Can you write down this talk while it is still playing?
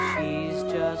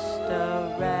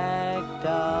a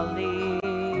RagDolly,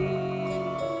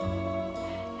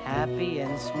 happy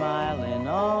and smiling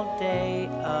all day,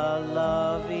 a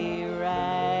lovey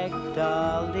RagDolly,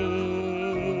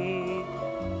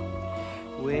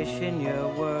 wishing your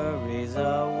worries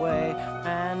away,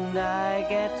 and I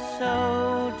get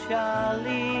so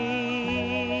jolly,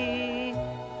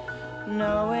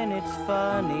 knowing it's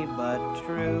funny but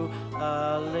true,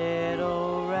 a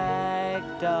little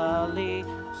RagDolly,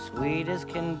 sweet as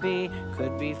can be,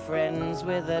 could be friends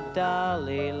with a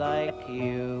dolly like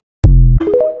you.